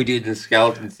have these two dudes in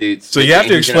skeleton suits. So you have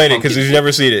to and he's in a explain it because pumpkin you've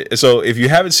never seen it. So if you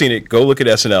haven't seen it, go look at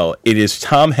SNL. It is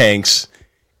Tom Hanks,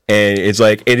 and it's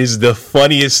like it is the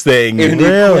funniest thing.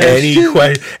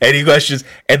 Any questions?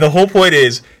 And the whole point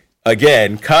is,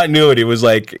 again, continuity. Was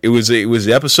like it was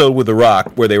the episode with The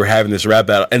Rock where they were having this rap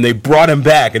battle, and they brought him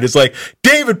back, and it's like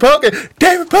David Pumpkin.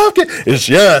 It's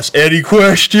yes. Any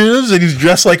questions? And he's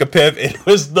dressed like a pimp. It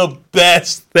was the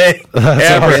best thing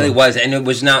ever. It really was, and it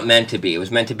was not meant to be. It was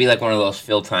meant to be like one of those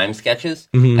Phil Time sketches,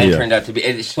 and it turned out to be.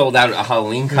 It sold out a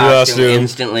Halloween costume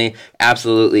instantly.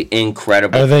 Absolutely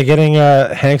incredible. Are they getting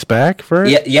Hanks back for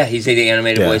it? Yeah, he's the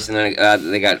animated Yeah. voice, and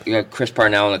then they got Chris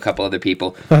Parnell and a couple other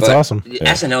people. That's awesome.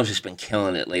 SNL's just been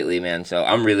killing it lately, man. So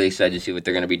I'm really excited to see what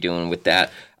they're going to be doing with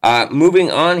that.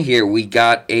 Moving on here, we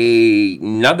got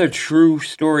another true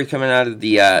story coming out of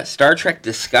the Star Trek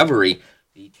Discovery.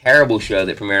 The terrible show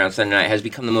that premiered on Sunday night has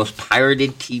become the most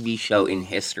pirated TV show in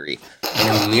history in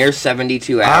a mere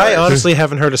 72 hours. I honestly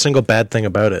haven't heard a single bad thing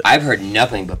about it. I've heard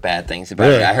nothing but bad things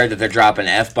about it. I heard that they're dropping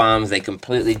F-bombs. They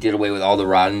completely did away with all the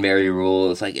Roddenberry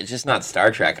rules. Like, it's just not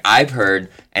Star Trek. I've heard,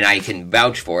 and I can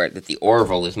vouch for it, that the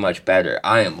Orville is much better.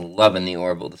 I am loving the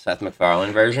Orville, the Seth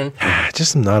MacFarlane version.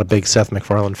 Just not a big Seth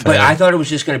MacFarlane fan. But I thought it was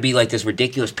just going to be like this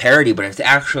ridiculous parody, but it's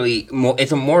actually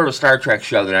it's a more of a Star Trek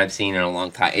show than I've seen in a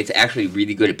long time. It's actually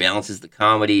really good. It balances the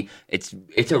comedy. It's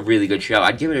a really good show.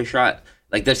 I'd give it a shot.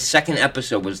 Like, the second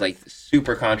episode was like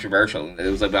super controversial. It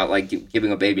was about like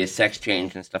giving a baby a sex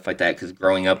change and stuff like that, because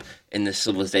growing up in this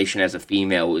civilization as a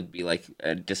female would be like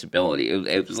a disability.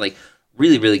 It was like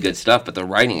really, really good stuff, but the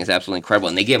writing is absolutely incredible,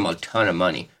 and they gave him a ton of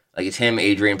money. Like, it's him,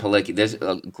 Adrian Palicki. There's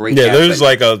a great cast,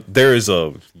 There is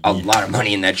a lot of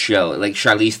money in that show. Like,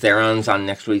 Charlize Theron's on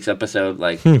next week's episode.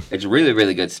 Like, it's really,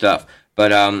 really good stuff.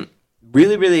 But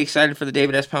really, really excited for the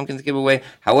David S. Pumpkins giveaway.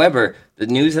 However, the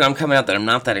news that I'm coming out that I'm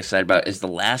not that excited about is The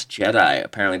Last Jedi.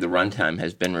 Apparently, the runtime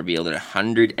has been revealed at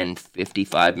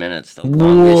 155 minutes, the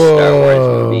longest Star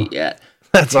Wars movie yet.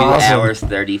 That's 2 awesome. hours,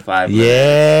 35 minutes.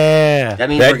 Yeah. That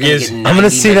means That we're going to gives- get I'm going 90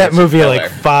 to see that minutes of movie like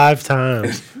filler. 5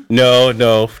 times.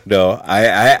 No.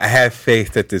 I have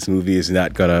faith that this movie is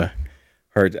not gonna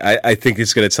hurt. I think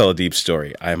it's gonna tell a deep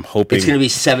story. I'm hoping It's going to be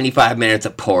 75 minutes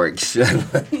of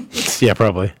porgs. Yeah,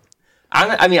 probably.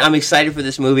 I'm excited for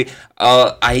this movie.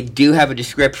 I do have a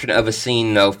description of a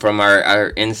scene, though, from our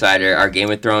insider, our Game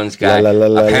of Thrones guy.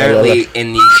 Apparently,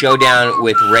 in the showdown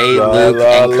with Rey, Luke,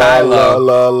 and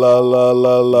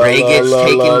Kylo, Rey gets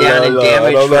taken down and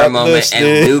damaged for a moment,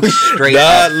 and Luke straight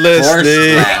up force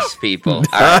blasts people.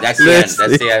 All right, that's the end.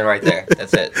 That's the end right there.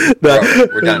 That's it.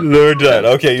 We're done. We're done.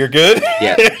 Okay, you're good.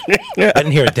 Yeah. I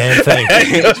didn't hear a damn thing.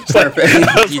 It's perfect.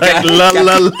 like,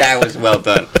 That was well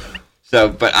done.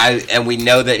 So, and we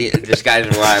know that this guy's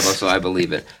reliable, so I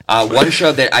believe it. One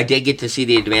show that I did get to see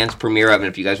the advanced premiere of, and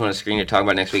if you guys want to screen to talk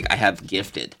about next week, I have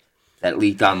Gifted, that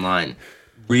leaked online.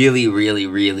 really, really,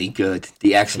 really good.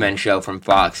 The X-Men show from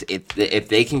Fox. If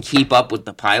they can keep up with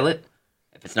the pilot,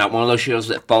 if it's not one of those shows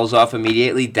that falls off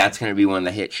immediately, that's going to be one of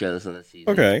the hit shows of the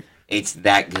season. Okay. It's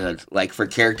that good. Like, for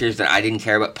characters that I didn't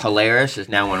care about, Polaris is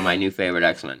now one of my new favorite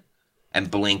X-Men. And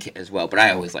Blink as well. But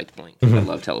I always liked Blink. I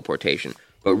love teleportation.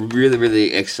 But really,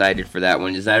 really excited for that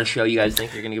one. Is that a show you guys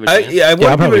think you're going to give it a chance?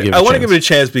 I want to give it a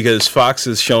chance because Fox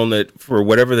has shown that for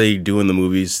whatever they do in the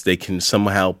movies, they can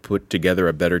somehow put together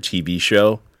a better TV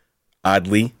show,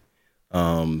 oddly.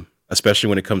 Especially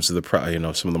when it comes to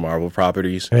some of the Marvel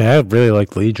properties. Yeah, I really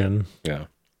like Legion. Yeah.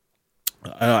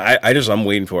 I'm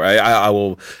waiting for it. I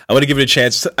want to give it a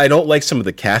chance. I don't like some of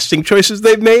the casting choices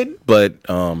they've made, but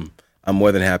I'm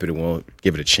more than happy to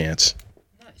give it a chance.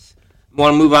 Nice.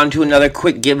 Want to move on to another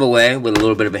quick giveaway with a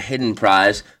little bit of a hidden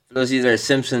prize. For those of you that are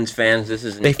Simpsons fans, this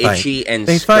is an itchy and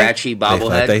scratchy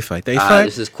bobblehead. They fight.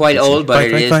 This is quite old, but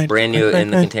it is brand new in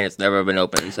the container. It's never been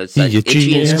opened. So it's an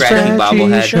itchy and scratchy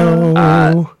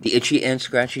bobblehead. The Itchy and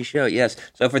Scratchy Show, yes.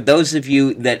 So for those of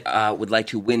you that would like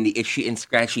to win the Itchy and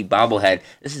Scratchy bobblehead,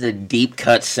 this is a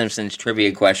deep-cut Simpsons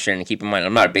trivia question. And keep in mind,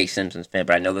 I'm not a big Simpsons fan,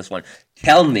 but I know this one.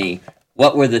 Tell me,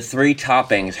 what were the 3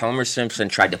 toppings Homer Simpson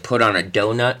tried to put on a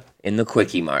donut in the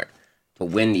Quickie Mart to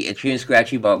win the Itchy and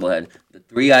Scratchy bobblehead? The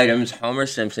 3 items Homer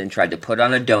Simpson tried to put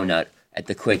on a donut at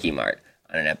the Quickie Mart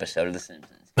on an episode of The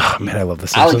Simpsons. Oh, man, I love The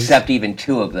Simpsons. I'll accept even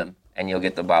 2 of them, and you'll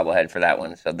get the bobblehead for that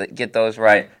one. So get those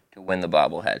right to win the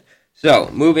bobblehead. So,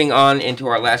 moving on into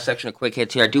our last section of quick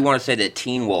hits here, I do want to say that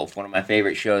Teen Wolf, one of my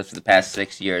favorite shows for the past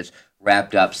 6 years,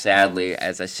 wrapped up, sadly,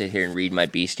 as I sit here and read my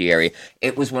bestiary.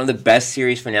 It was one of the best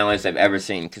series finales I've ever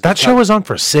seen. That show was on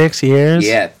for 6 years?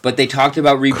 Yeah, but they talked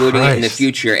about rebooting it in the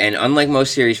future, and unlike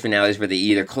most series finales where they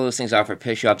either close things off or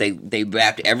piss you off, they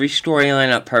wrapped every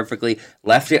storyline up perfectly,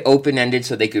 left it open-ended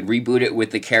so they could reboot it with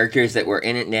the characters that were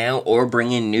in it now, or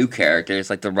bring in new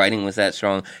characters. Like, the writing was that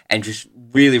strong, and just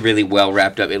really, really well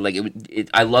wrapped up.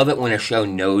 I love it when a show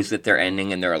knows that they're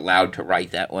ending and they're allowed to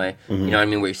write that way. Mm-hmm. You know what I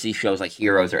mean? Where you see shows like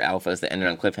Heroes or Alphas that ended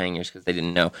on cliffhangers because they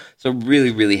didn't know. So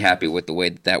really, really happy with the way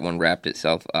that one wrapped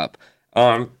itself up.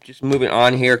 Just moving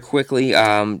on here quickly.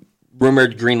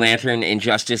 Rumored Green Lantern in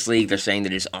Justice League. They're saying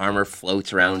that his armor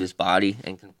floats around his body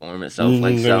and can form itself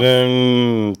like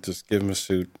so. Just give him a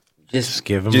suit. Just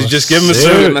give him just give him a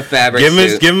suit. Give him a fabric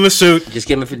suit. Give him a suit.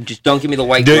 Just don't give me the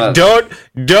white glove.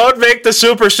 Don't make the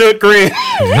super suit green.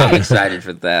 I'm excited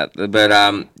for that. But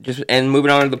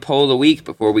moving on to the poll of the week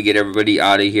before we get everybody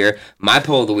out of here. My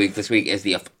poll of the week this week is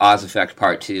the Oz Effect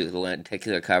Part 2, the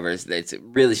lenticular covers. It's a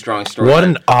really strong story. What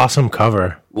an awesome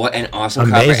cover. What an awesome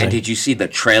cover. And did you see the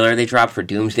trailer they dropped for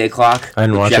Doomsday Clock? I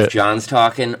didn't watch it. Jeff Johns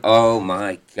talking. Oh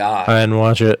my god. I didn't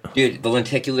watch it. Dude, the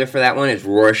lenticular for that one is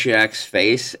Rorschach's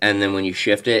face, and then when you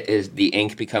shift it, the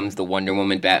ink becomes the Wonder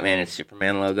Woman, Batman, and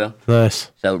Superman logo.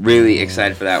 Nice. So really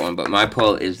excited for that one. But my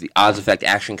poll is the Oz Effect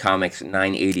Action Comics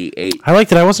 988. I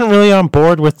liked it. I wasn't really on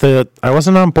board with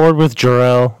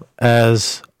Jor-El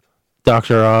as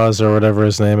Dr. Oz or whatever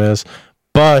his name is.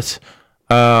 But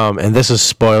and this is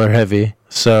spoiler heavy.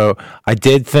 So I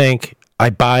did think I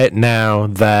buy it now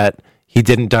that he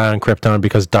didn't die on Krypton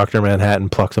because Dr. Manhattan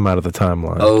plucked him out of the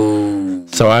timeline. Oh.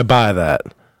 So I buy that.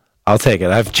 I'll take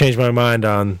it. I've changed my mind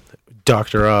on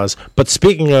Dr. Oz. But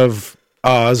speaking of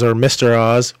Oz or Mr.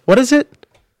 Oz, what is it?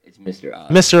 It's Mr. Oz.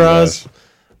 Mr. Oz.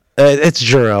 It's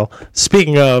Jor-El.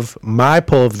 Speaking of, my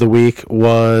pull of the week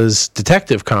was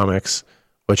Detective Comics,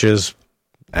 which is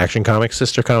Action Comics'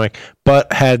 sister comic,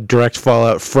 but had direct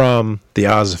fallout from the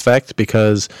Oz Effect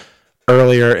because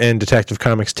earlier in Detective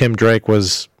Comics, Tim Drake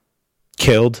was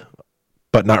killed,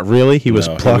 but not really. He was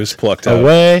plucked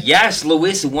away. Yes,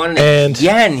 Luis won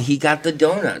again. He got the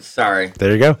donuts. Sorry.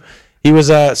 There you go. He was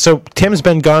so Tim's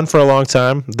been gone for a long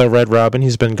time. The Red Robin,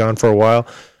 he's been gone for a while,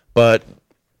 but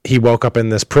he woke up in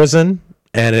this prison,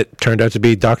 and it turned out to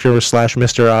be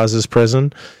Dr./Mr. Oz's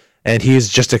prison, and he's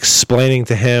just explaining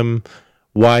to him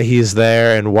why he's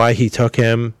there and why he took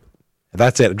him.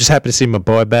 That's it. I'm just happy to see my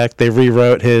boy back. They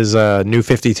rewrote his New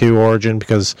 52 origin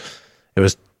because it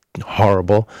was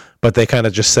horrible, but they kind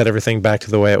of just set everything back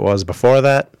to the way it was before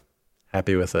that.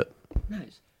 Happy with it.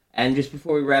 Nice. And just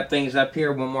before we wrap things up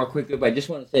here, one more quick bit. I just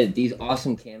want to say that these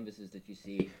awesome canvases that you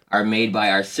see are made by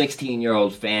our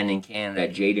 16-year-old fan in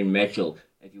Canada, Jaden Mitchell.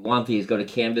 If you want these, go to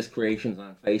Canvas Creations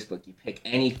on Facebook. You pick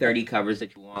any 30 covers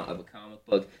that you want of a comic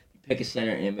book. You pick a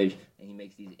center image, and he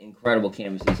makes these incredible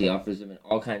canvases. He offers them in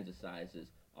all kinds of sizes,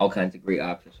 all kinds of great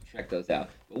options. So check those out.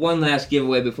 But one last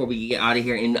giveaway before we get out of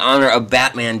here. In honor of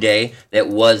Batman Day that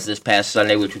was this past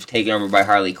Sunday, which was taken over by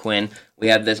Harley Quinn, we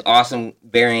have this awesome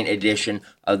variant edition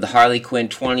of the Harley Quinn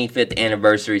 25th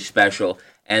Anniversary Special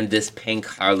and this pink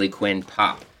Harley Quinn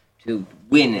pop. to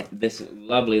win this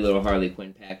lovely little Harley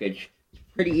Quinn package. It's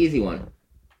a pretty easy one.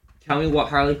 Tell me what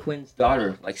Harley Quinn's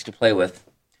daughter likes to play with.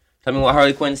 Tell me what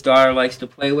Harley Quinn's daughter likes to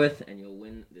play with, and you'll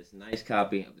win this nice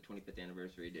copy of the 25th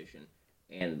Anniversary Edition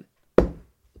and the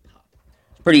pop.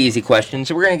 It's a pretty easy question,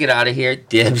 so we're going to get out of here.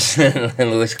 Dibs and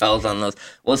Lewis calls on those.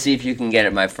 We'll see if you can get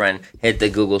it, my friend. Hit the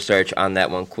Google search on that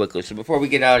one quickly. So before we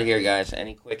get out of here, guys,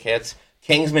 any quick hits?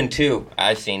 Kingsman 2.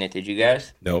 I've seen it. Did you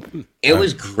guys? Nope. It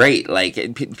was great.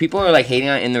 Like people are like hating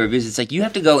on it in the reviews. It's like you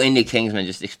have to go into Kingsman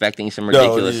just expecting some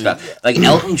ridiculous stuff. Like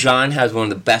Elton John has one of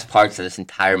the best parts of this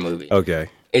entire movie. Okay.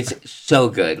 It's so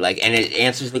good. Like, and it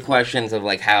answers the questions of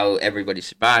like how everybody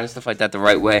survived and stuff like that the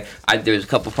right way. There's a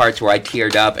couple parts where I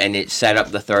teared up, and it set up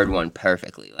the third one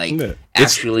perfectly. Like,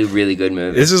 actually, really good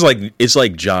movie. This is it's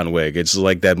like John Wick. It's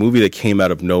like that movie that came out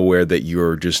of nowhere that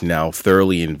you're just now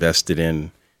thoroughly invested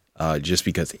in. Just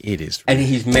because it is, and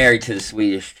he's married to the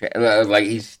Swedish chick. Like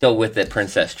he's still with the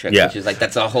princess chick, which is like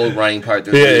that's a whole running part.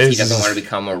 He doesn't want to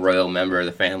become a royal member of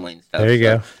the family and stuff. There you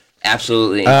go.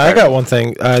 Absolutely. I got one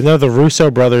thing. I know the Russo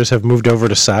brothers have moved over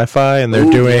to Sci-Fi, and they're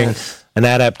doing an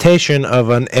adaptation of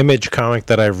an Image comic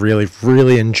that I really,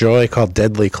 really enjoy called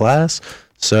Deadly Class.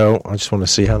 So I just want to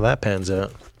see how that pans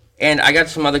out. And I got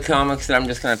some other comics that I'm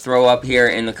just going to throw up here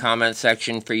in the comment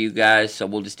section for you guys, so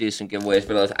we'll just do some giveaways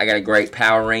for those. I got a great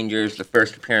Power Rangers, the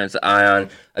first appearance of Ion,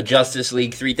 a Justice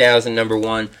League 3000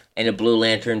 #1, and a Blue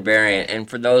Lantern variant. And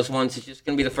for those ones, it's just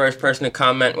going to be the first person to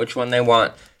comment which one they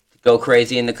want. Go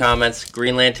crazy in the comments.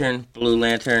 Green Lantern, Blue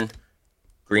Lantern,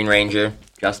 Green Ranger,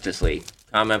 Justice League.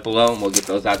 Comment below, and we'll get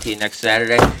those out to you next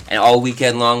Saturday. And all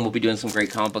weekend long, we'll be doing some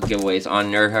great comic book giveaways on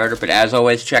Nerd Herder. But as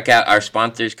always, check out our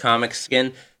sponsors, Comic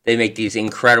Skin. They make these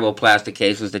incredible plastic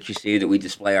cases that you see that we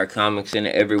display our comics in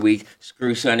every week.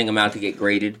 Screw sending them out to get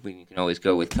graded. You can always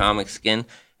go with Comic Skin.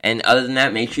 And other than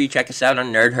that, make sure you check us out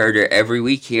on Nerd Herder every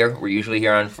week here. We're usually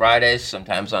here on Fridays,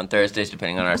 sometimes on Thursdays,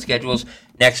 depending on our schedules.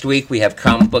 Next week, we have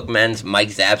Comic Book Men's Mike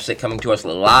Zapsik coming to us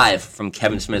live from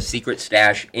Kevin Smith's Secret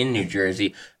Stash in New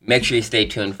Jersey. Make sure you stay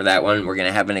tuned for that one. We're going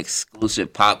to have an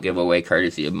exclusive pop giveaway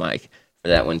courtesy of Mike for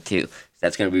that one, too.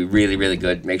 That's going to be really, really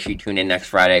good. Make sure you tune in next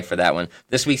Friday for that one.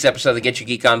 This week's episode of the Get Your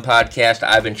Geek On podcast,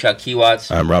 I've been Chuck Keywatts.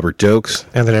 I'm Robert Dokes.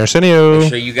 Anthony Arsenio. Make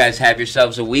sure you guys have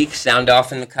yourselves a week. Sound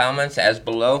off in the comments as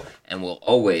below, and we'll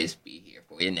always be here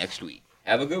for you next week.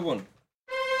 Have a good one.